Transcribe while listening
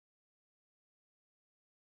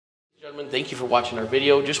Gentlemen, thank you for watching our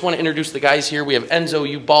video. Just want to introduce the guys here. We have Enzo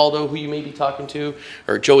Ubaldo, who you may be talking to,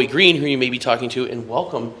 or Joey Green, who you may be talking to, and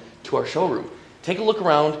welcome to our showroom. Take a look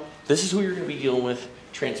around. This is who you're going to be dealing with.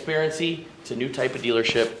 Transparency. It's a new type of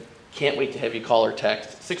dealership. Can't wait to have you call or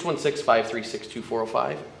text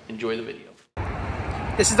 616-536-2405. Enjoy the video.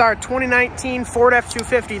 This is our 2019 Ford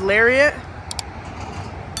F250 Lariat.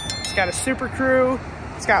 It's got a Super Crew.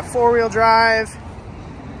 It's got four-wheel drive.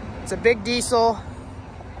 It's a big diesel.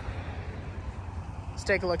 Let's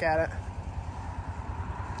take a look at it.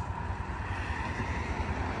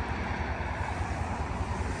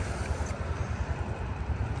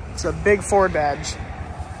 It's a big Ford badge.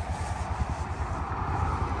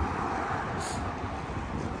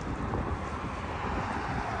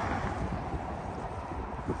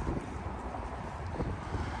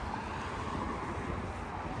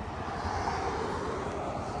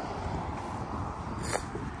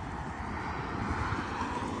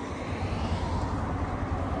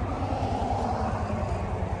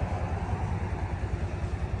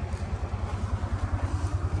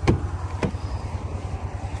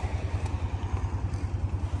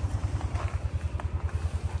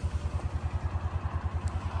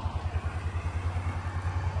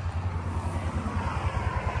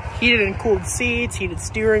 Heated and cooled seats, heated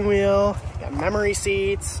steering wheel, got memory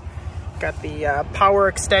seats, got the power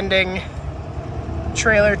extending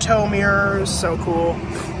trailer tow mirrors, so cool.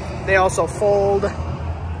 They also fold.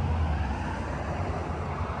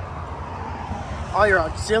 All your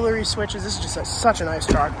auxiliary switches. This is just such a nice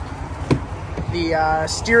truck. The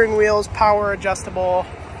steering wheel's power adjustable,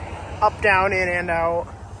 up, down, in, and out.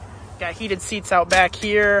 Got heated seats out back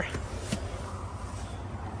here.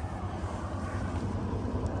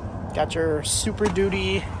 Got your Super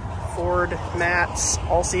Duty Ford mats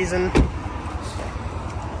all season.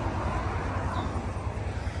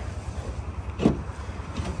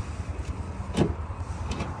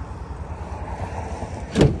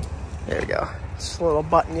 There we go. Just a little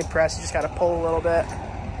button you press, you just gotta pull a little bit.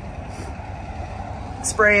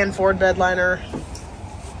 Spray in Ford bed liner.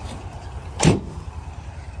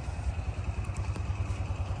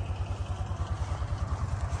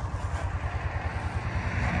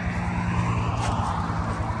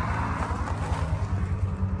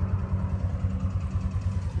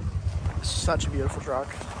 Such a beautiful truck.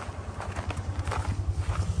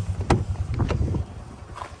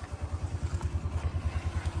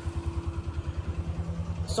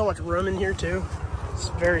 So much room in here too. It's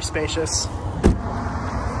very spacious.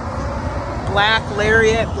 Black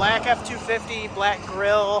Lariat, black F250, black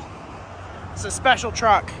grille. It's a special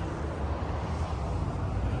truck.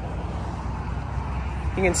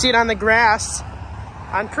 You can see it on the grass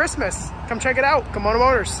on Christmas. Come check it out. Kimona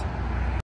Motors.